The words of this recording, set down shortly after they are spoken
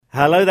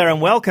Hello there and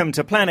welcome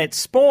to Planet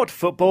Sport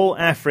Football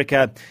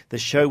Africa, the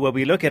show where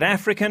we look at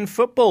African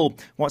football,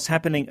 what's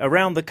happening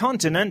around the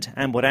continent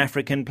and what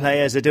African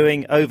players are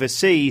doing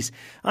overseas.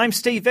 I'm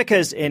Steve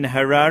Vickers in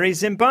Harare,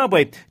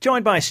 Zimbabwe,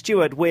 joined by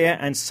Stuart Weir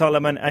and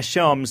Solomon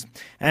Ashoms.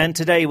 And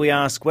today we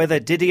ask whether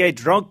Didier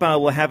Drogba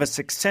will have a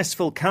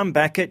successful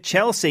comeback at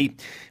Chelsea.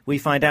 We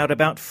find out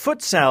about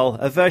Futsal,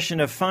 a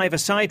version of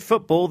five-a-side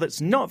football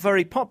that's not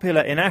very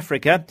popular in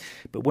Africa.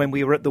 But when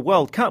we were at the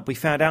World Cup, we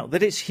found out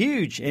that it's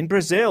huge in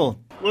Brazil.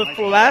 With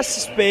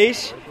less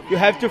space, you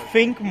have to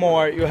think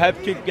more. You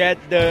have to get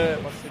the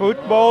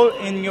football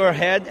in your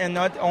head and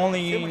not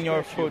only in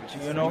your foot,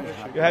 you know.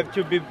 You have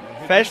to be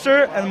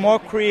faster and more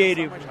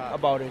creative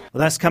about it.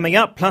 Well, that's coming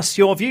up, plus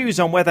your views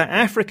on whether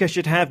Africa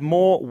should have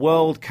more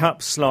World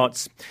Cup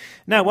slots.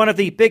 Now, one of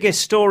the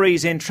biggest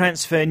stories in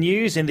transfer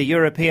news in the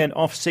European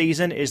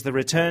off-season is the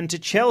return to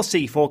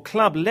Chelsea for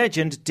club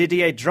legend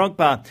Didier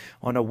Drogba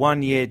on a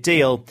one-year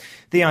deal.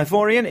 The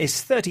Ivorian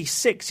is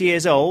 36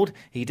 years old.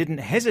 He didn't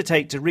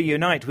hesitate to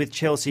reunite with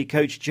Chelsea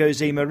coach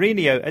Jose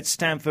Mourinho at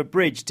Stamford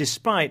Bridge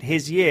despite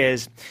his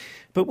years.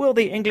 But will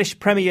the English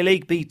Premier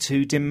League be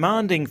too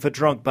demanding for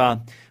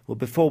Drogba? Well,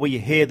 before we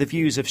hear the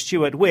views of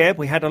Stuart Weir,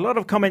 we had a lot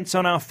of comments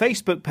on our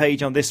Facebook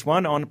page on this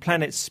one, on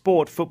Planet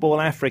Sport Football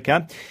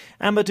Africa.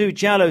 Amadou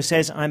Diallo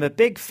says, I'm a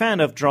big fan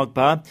of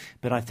Drogba,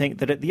 but I think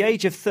that at the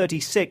age of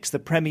 36, the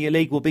Premier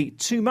League will be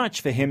too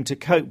much for him to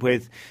cope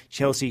with.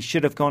 Chelsea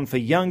should have gone for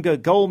younger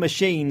goal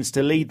machines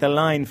to lead the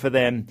line for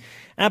them.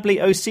 Abli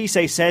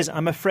Osise says,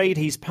 I'm afraid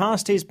he's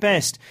past his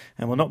best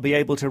and will not be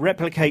able to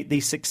replicate the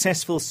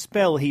successful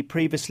spell he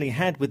previously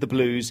had with the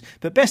Blues,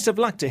 but best of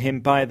luck to him,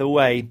 by the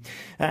way.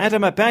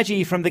 Adam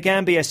Abaji from the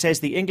Gambia says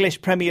the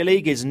English Premier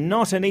League is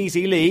not an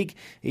easy league,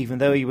 even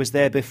though he was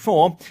there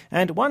before.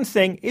 And one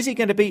thing, is he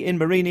going to be in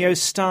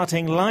Mourinho's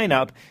starting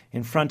lineup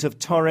in front of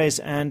Torres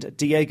and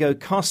Diego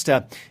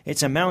Costa?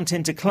 It's a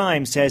mountain to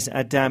climb, says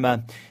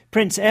Adama.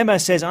 Prince Emma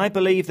says, I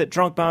believe that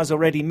Drogba's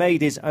already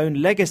made his own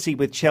legacy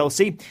with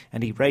Chelsea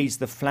and he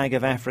raised the flag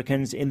of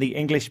Africans in the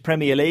English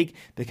Premier League,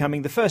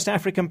 becoming the first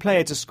African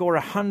player to score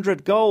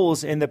 100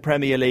 goals in the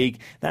Premier League.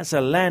 That's a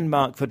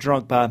landmark for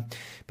Drogba.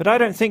 But I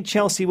don't think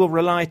Chelsea will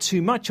rely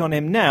too much on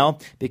him now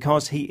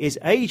because he is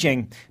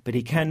ageing, but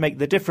he can make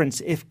the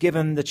difference if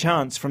given the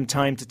chance from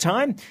time to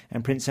time.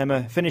 And Prince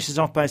Emma finishes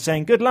off by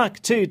saying good luck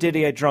to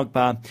Didier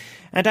Drogba.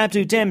 And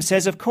Abdou Dem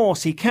says, of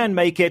course, he can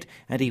make it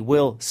and he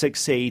will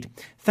succeed.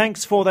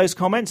 Thanks for those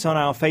comments on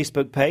our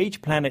Facebook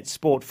page, Planet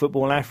Sport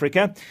Football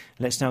Africa.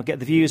 Let's now get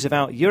the views of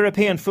our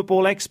European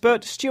football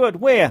expert, Stuart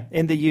Weir,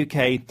 in the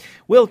UK.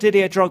 Will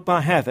Didier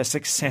Drogba have a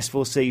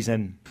successful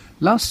season?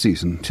 Last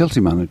season, Chelsea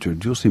manager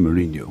Jose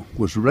Mourinho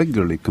was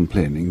regularly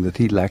complaining that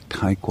he lacked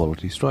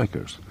high-quality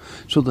strikers.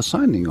 So the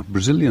signing of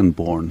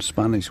Brazilian-born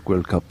Spanish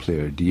World Cup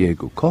player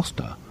Diego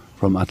Costa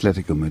from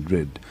Atletico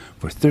Madrid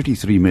for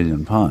 £33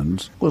 million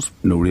was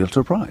no real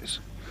surprise.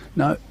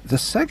 Now, the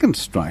second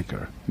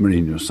striker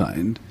Mourinho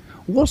signed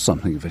was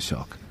something of a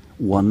shock,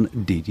 one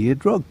Didier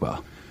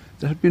Drogba.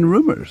 There had been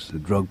rumours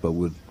that Drogba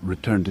would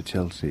return to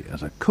Chelsea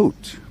as a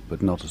coach,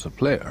 but not as a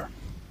player.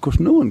 Of course,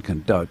 no one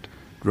can doubt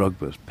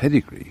Drogba's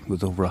pedigree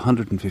with over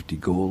 150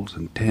 goals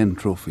and 10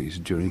 trophies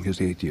during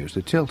his 8 years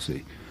at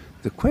Chelsea.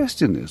 The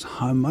question is,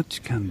 how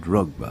much can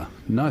Drogba,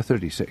 now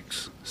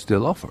 36,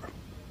 still offer?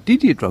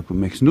 Didier Drogba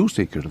makes no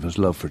secret of his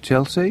love for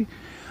Chelsea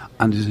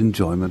and his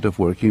enjoyment of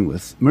working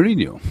with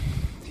Mourinho.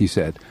 He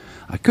said,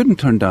 I couldn't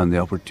turn down the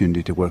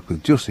opportunity to work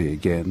with Jose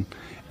again.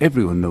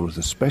 Everyone knows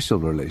the special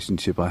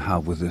relationship I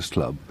have with this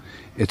club.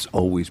 It's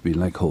always been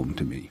like home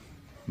to me.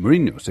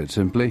 Mourinho said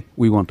simply,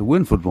 we want to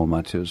win football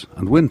matches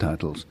and win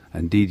titles,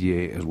 and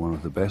Didier is one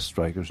of the best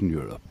strikers in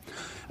Europe.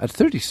 At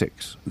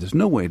 36, there's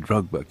no way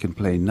Drogba can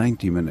play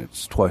 90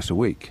 minutes twice a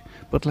week.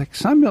 But like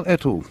Samuel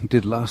Eto'o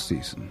did last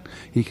season,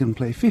 he can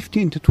play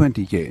 15 to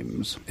 20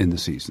 games in the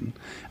season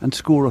and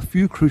score a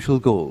few crucial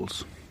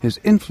goals. His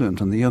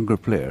influence on the younger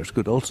players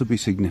could also be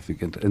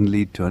significant and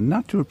lead to a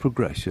natural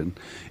progression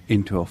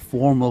into a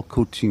formal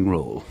coaching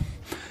role.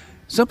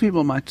 Some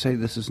people might say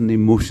this is an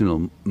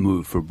emotional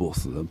move for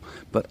both of them,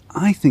 but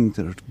I think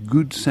there's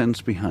good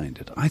sense behind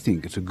it. I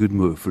think it's a good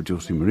move for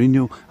Jose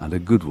Mourinho and a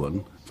good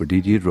one for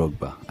Didier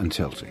Drogba and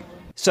Chelsea.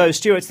 So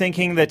Stuart's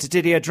thinking that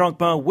Didier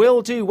Drogba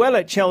will do well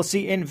at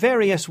Chelsea in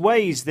various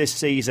ways this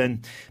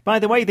season. By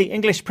the way, the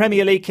English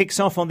Premier League kicks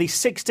off on the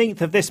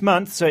 16th of this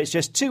month, so it's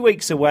just 2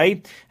 weeks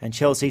away, and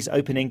Chelsea's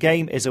opening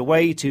game is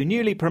away to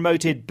newly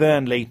promoted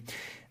Burnley.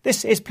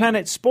 This is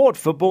Planet Sport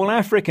Football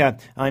Africa.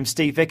 I'm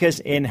Steve Vickers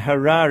in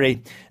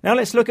Harare. Now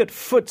let's look at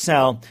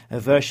Futsal, a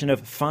version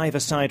of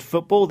five-a-side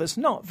football that's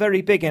not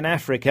very big in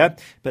Africa,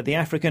 but the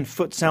African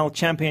Futsal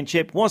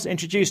Championship was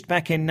introduced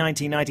back in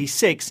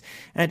 1996,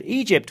 and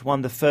Egypt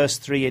won the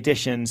first 3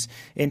 editions.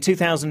 In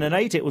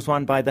 2008, it was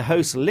won by the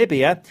host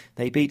Libya.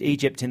 They beat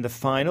Egypt in the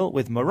final,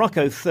 with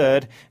Morocco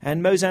third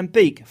and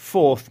Mozambique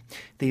fourth.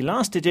 The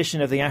last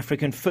edition of the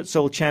African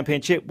Futsal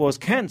Championship was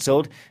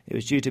cancelled. It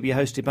was due to be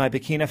hosted by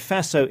Burkina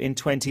Faso also in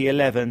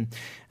 2011.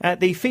 At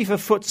the FIFA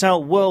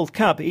Futsal World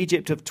Cup,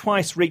 Egypt have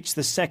twice reached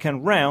the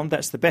second round.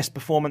 That's the best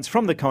performance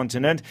from the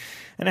continent.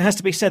 And it has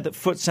to be said that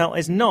futsal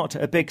is not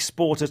a big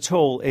sport at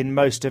all in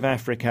most of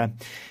Africa.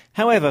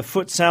 However,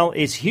 futsal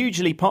is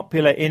hugely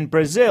popular in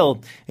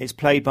Brazil. It's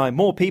played by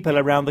more people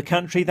around the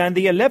country than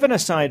the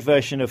 11-a-side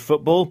version of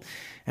football,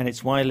 and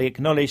it's widely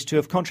acknowledged to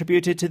have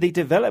contributed to the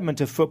development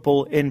of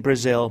football in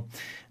Brazil.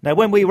 Now,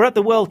 when we were at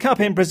the World Cup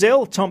in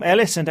Brazil, Tom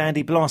Ellis and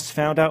Andy Bloss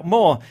found out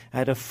more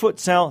at a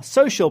futsal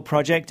social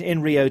project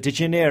in Rio de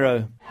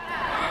Janeiro.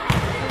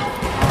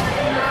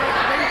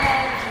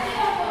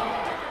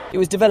 It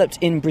was developed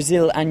in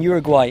Brazil and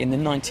Uruguay in the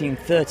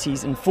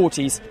 1930s and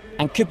 40s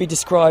and could be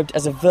described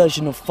as a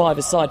version of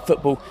five-a-side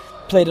football,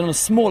 played on a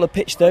smaller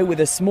pitch though with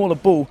a smaller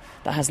ball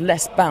that has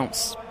less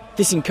bounce.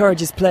 This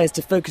encourages players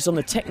to focus on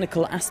the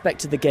technical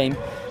aspect of the game,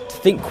 to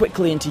think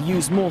quickly and to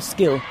use more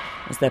skill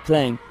as they're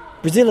playing.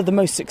 Brazil are the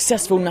most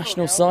successful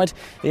national side.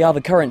 They are the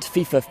current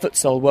FIFA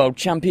Futsal World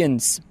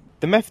Champions.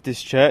 The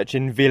Methodist Church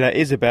in Vila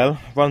Isabel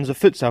runs a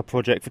futsal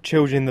project for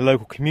children in the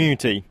local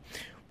community.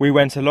 We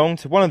went along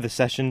to one of the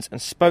sessions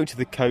and spoke to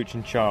the coach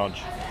in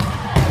charge.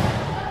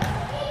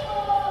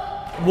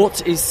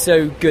 What is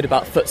so good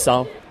about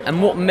futsal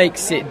and what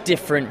makes it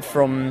different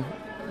from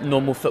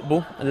normal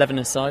football,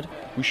 11-a-side?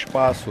 O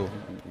espaço.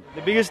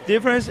 The biggest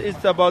difference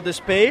is about the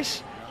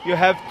space. You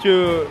have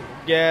to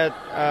get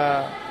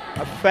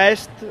a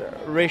fast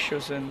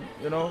ratios and,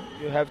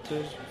 you have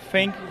to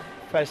think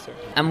faster.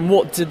 And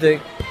what do the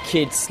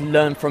kids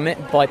learn from it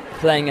by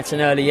playing at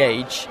an early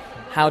age?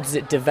 How does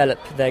it develop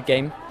their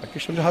game? A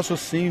questão de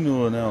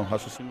raciocínio, né?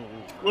 Raciocínio.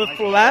 With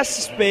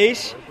less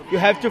space, you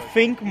have to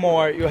think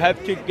more. You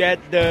have to get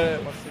the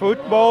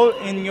football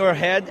in your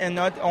head and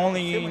not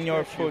only in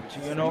your foot,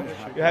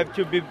 You have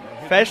to be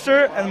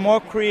faster and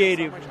more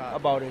creative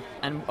about it.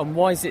 And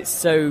why is it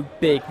so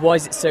big? Why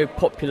is it so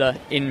popular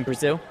in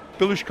Brazil?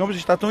 Pelos campos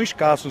estão tão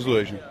escassos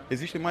hoje.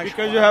 Existem mais.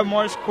 Because you have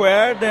more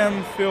square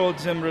than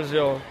fields in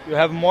Brazil. You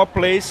have more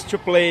place to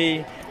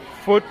play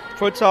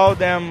futsal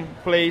than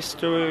place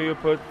to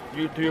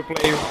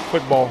play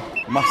football.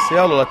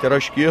 Marcelo, lateral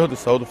esquerdo,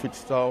 saiu do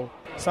futsal.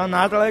 Some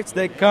athletes,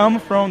 they come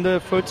from the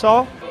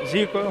futsal.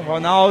 Zico,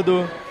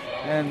 Ronaldo,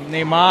 and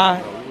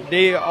Neymar.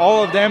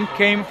 All of them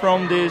came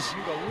from this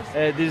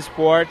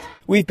sport.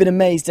 We've been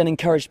amazed and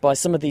encouraged by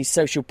some of these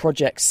social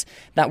projects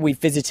that we've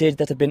visited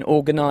that have been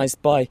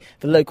organised by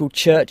the local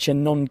church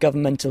and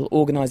non-governmental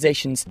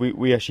organisations.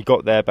 We actually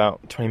got there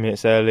about 20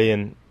 minutes early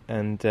and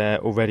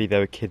already there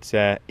were kids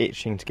there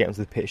itching to get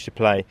onto the pitch to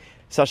play.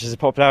 Such is the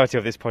popularity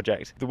of this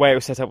project. The way it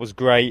was set up was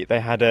great. They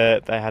had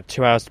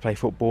 2 hours to play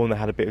football and they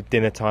had a bit of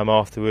dinner time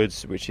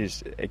afterwards, which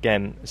is,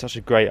 again, such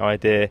a great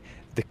idea.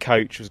 The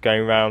coach was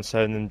going around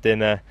serving them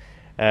dinner.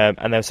 And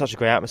there was such a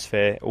great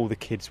atmosphere. All the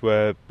kids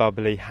were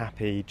bubbly,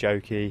 happy,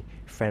 jokey,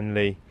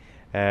 friendly.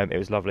 It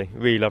was lovely,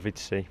 really lovely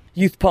to see.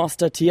 Youth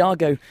pastor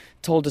Tiago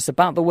told us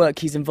about the work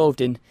he's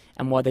involved in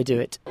and why they do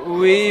it.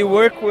 We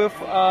work with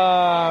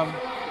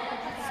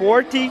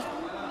 40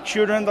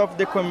 children of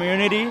the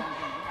community,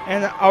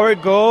 and our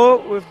goal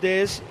with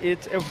this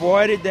is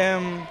avoid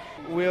them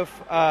with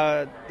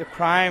the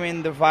crime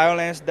and the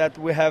violence that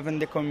we have in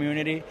the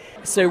community.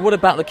 So what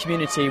about the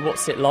community?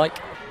 What's it like?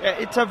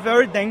 It's a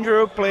very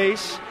dangerous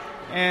place,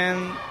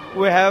 and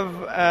we have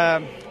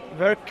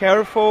very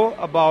careful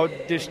about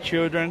these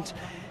children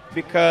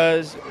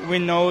because we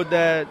know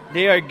that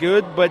they are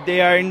good, but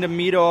they are in the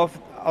middle of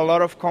a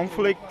lot of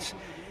conflicts.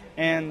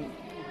 And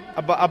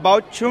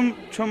about two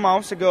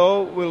months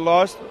ago, we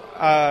lost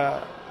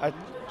a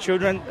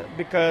children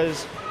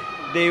because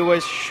they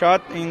was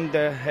shot in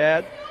the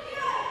head,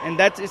 and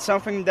that is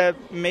something that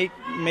made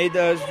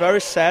us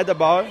very sad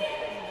about.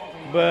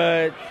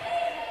 But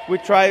we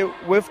try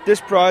with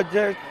this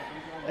project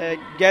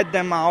get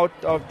them out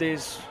of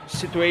this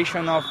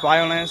situation of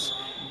violence,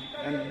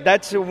 and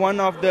that's one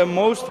of the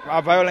most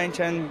violent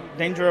and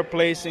dangerous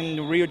place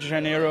in Rio de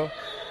Janeiro.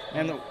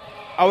 And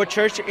our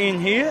church in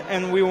here,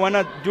 and we want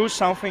to do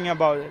something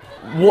about it.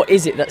 What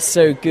is it that's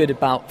so good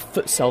about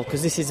futsal?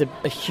 Because this is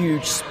a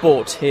huge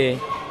sport here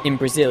in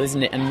Brazil,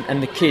 isn't it?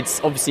 And the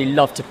kids obviously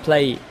love to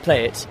play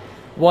it.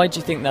 Why do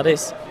you think that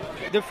is?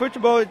 The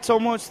football, it's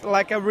almost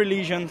like a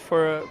religion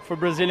for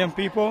Brazilian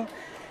people,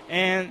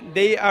 and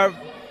they are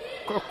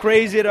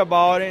crazy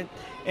about it.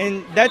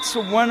 And that's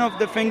one of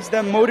the things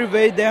that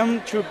motivate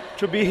them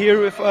to be here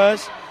with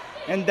us.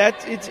 And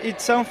that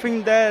it's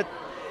something that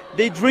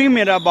they dream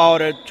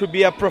about it, to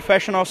be a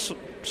professional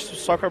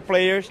soccer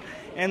players.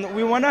 And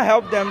we want to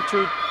help them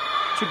to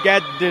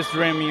get this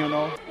dream,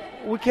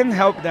 We can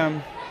help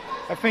them.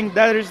 I think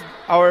that is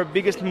our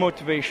biggest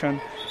motivation.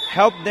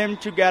 Help them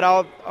to get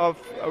out of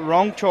a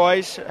wrong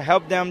choice,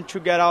 help them to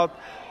get out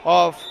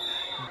of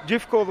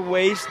difficult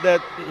ways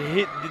that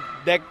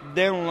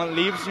them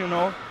lives,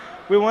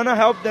 We want to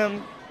help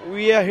them.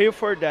 We are here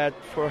for that,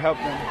 for help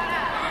them.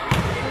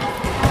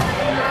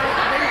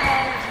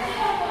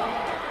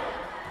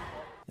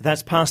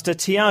 That's Pastor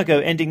Tiago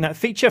ending that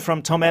feature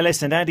from Tom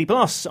Ellis and Andy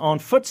Bloss on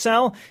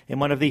futsal in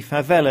one of the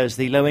favelas,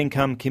 the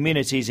low-income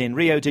communities in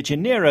Rio de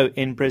Janeiro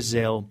in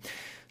Brazil.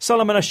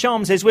 Solomon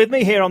Ashams is with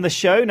me here on the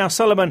show. Now,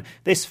 Solomon,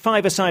 this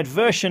five-a-side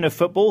version of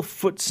football,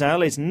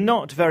 futsal, is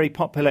not very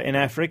popular in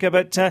Africa,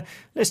 but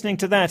listening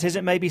to that, is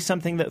it maybe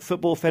something that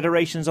football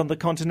federations on the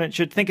continent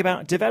should think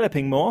about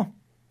developing more?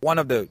 One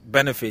of the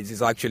benefits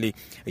is actually,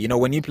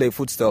 when you play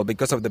futsal,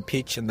 because of the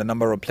pitch and the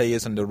number of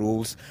players and the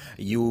rules,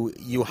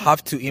 you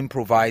have to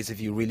improvise if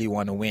you really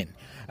want to win.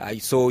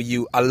 So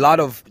a lot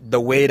of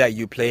the way that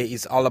you play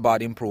is all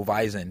about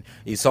improvising.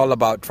 It's all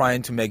about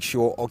trying to make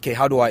sure, okay,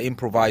 how do I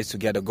improvise to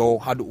get a goal?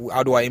 How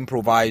do I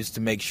improvise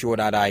to make sure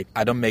that I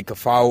don't make a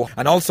foul?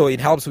 And also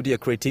it helps with your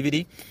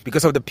creativity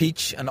because of the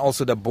pitch and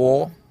also the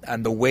ball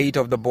and the weight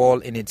of the ball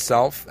in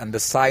itself and the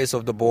size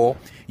of the ball.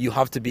 You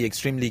have to be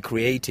extremely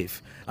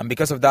creative. And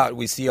because of that,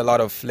 we see a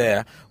lot of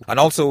flair. And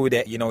also, with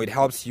it, it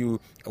helps you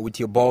with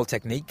your ball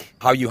technique,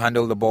 how you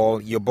handle the ball,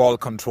 your ball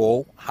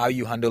control, how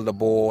you handle the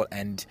ball,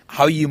 and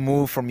how you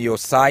move from your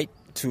side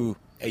to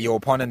your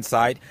opponent's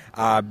side.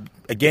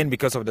 Again,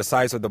 because of the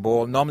size of the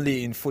ball,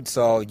 normally in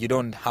futsal, you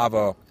don't have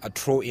a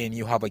throw in,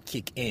 you have a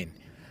kick in.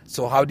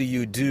 So how do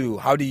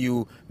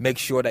you make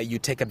sure that you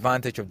take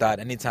advantage of that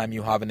anytime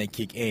you have a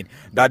kick in?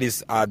 That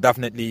is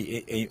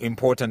definitely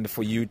important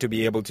for you to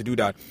be able to do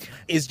that.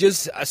 It's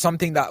just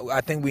something that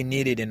I think we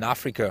needed in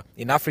Africa.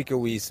 In Africa,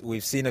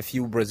 we've seen a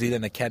few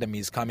Brazilian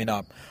academies coming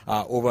up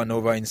over and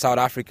over. In South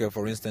Africa,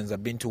 for instance,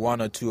 I've been to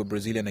one or two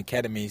Brazilian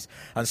academies,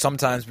 and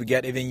sometimes we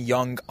get even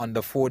young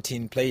under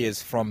 14 players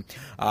from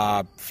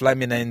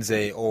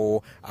Fluminense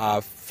or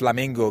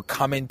Flamengo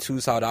coming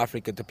to South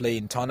Africa to play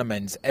in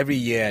tournaments. Every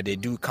year they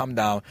do come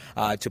down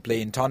to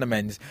play in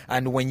tournaments,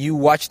 and when you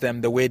watch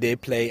them, the way they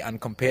play and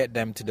compare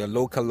them to the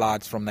local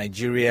lads from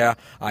Nigeria,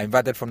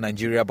 invited from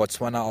Nigeria,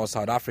 Botswana or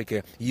South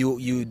Africa,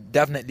 you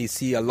definitely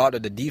see a lot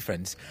of the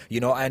difference,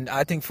 and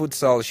I think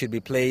futsal should be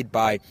played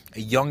by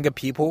younger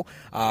people,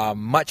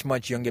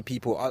 much younger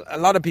people. A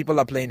lot of people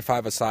are playing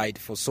five-a-side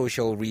for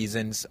social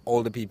reasons,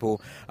 older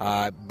people,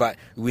 but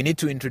we need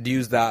to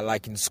introduce that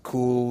like in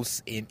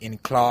schools, in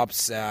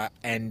clubs,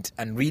 and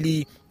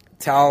really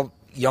tell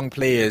young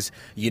players,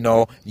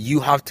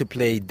 you have to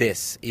play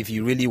this if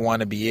you really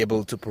want to be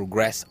able to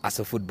progress as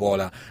a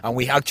footballer.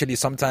 And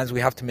sometimes we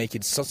have to make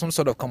it some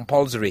sort of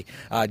compulsory,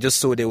 just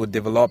so they would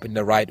develop in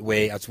the right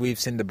way, as we've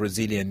seen the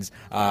Brazilians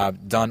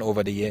done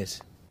over the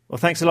years. Well,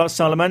 thanks a lot,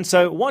 Solomon.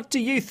 So what do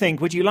you think?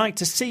 Would you like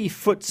to see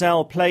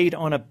futsal played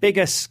on a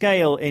bigger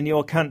scale in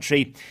your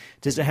country?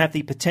 Does it have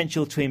the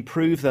potential to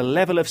improve the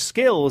level of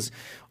skills?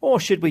 Or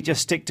should we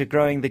just stick to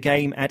growing the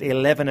game at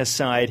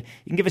 11-a-side?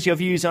 You can give us your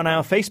views on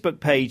our Facebook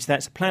page.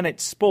 That's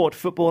Planet Sport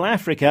Football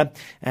Africa,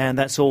 and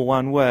that's all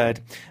one word.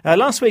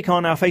 Last week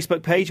on our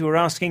Facebook page, we were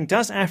asking,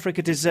 does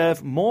Africa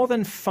deserve more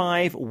than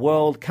 5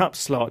 World Cup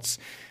slots?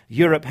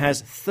 Europe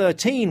has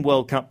 13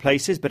 World Cup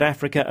places, but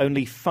Africa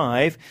only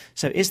 5.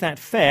 So is that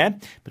fair?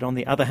 But on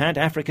the other hand,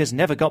 Africa's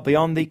never got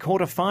beyond the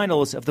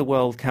quarter-finals of the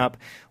World Cup.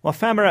 While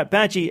Famara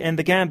Badji in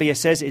the Gambia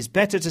says it's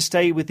better to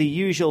stay with the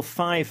usual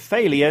 5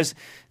 failures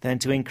than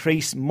to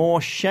increase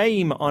more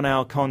shame on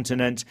our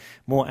continent.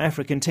 More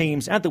African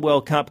teams at the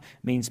World Cup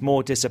means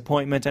more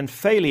disappointment and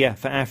failure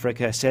for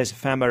Africa, says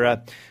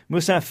Famara.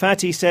 Musa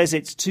Fati says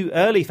it's too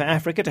early for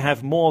Africa to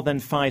have more than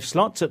 5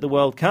 slots at the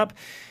World Cup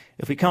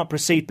if we can't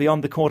proceed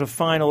beyond the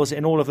quarter-finals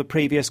in all of the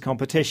previous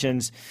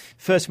competitions.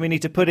 First, we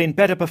need to put in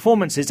better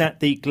performances at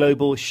the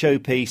global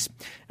showpiece.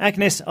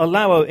 Agnes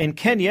Olawo in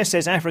Kenya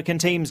says African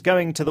teams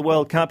going to the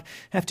World Cup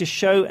have to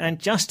show and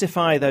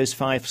justify those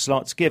 5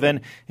 slots given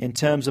in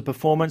terms of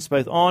performance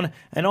both on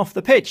and off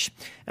the pitch.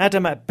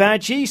 Adam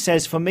Badji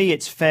says, for me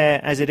it's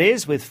fair as it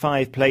is with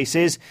 5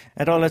 places.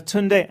 And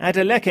Olatunde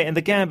Adeleke in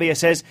the Gambia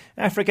says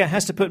Africa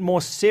has to put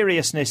more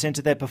seriousness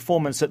into their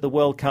performance at the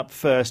World Cup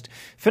first.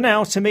 For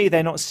now, to me,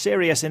 they're not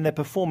serious in their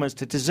performance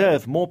to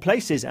deserve more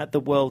places at the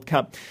World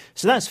Cup.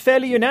 So that's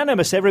fairly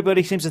unanimous.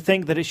 Everybody seems to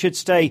think that it should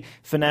stay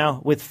for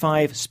now with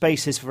 5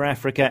 spaces for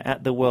Africa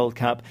at the World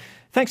Cup.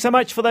 Thanks so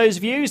much for those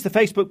views. The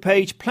Facebook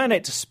page,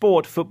 Planet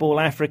Sport Football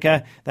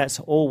Africa. That's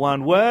all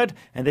one word.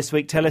 And this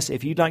week, tell us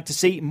if you'd like to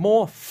see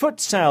more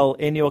futsal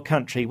in your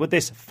country. Would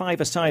this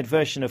 5-a-side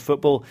version of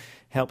football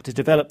help to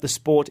develop the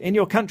sport in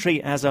your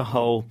country as a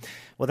whole?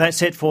 Well,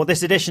 that's it for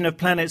this edition of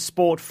Planet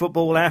Sport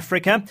Football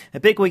Africa. A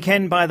big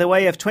weekend, by the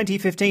way, of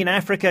 2015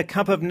 Africa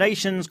Cup of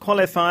Nations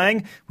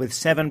qualifying, with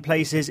 7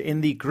 places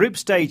in the group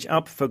stage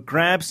up for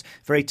grabs.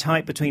 Very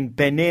tight between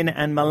Benin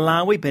and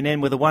Malawi. Benin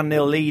with a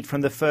 1-0 lead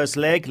from the first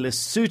leg.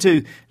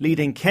 Lesotho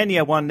leading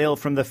Kenya 1-0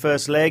 from the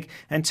first leg.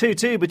 And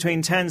 2-2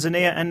 between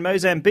Tanzania and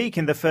Mozambique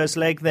in the first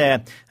leg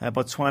there.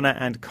 Botswana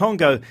and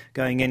Congo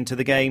going into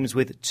the games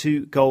with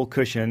 2 goal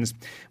cushions.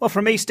 Well,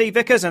 from me, Steve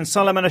Vickers, and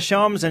Solomon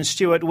Ashams and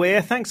Stuart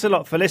Weir, thanks a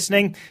lot for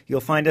listening. You'll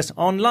find us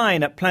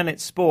online at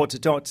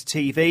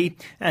planetsport.tv,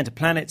 and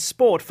Planet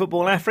Sport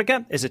Football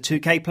Africa is a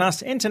 2K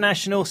Plus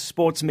international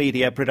sports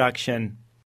media production.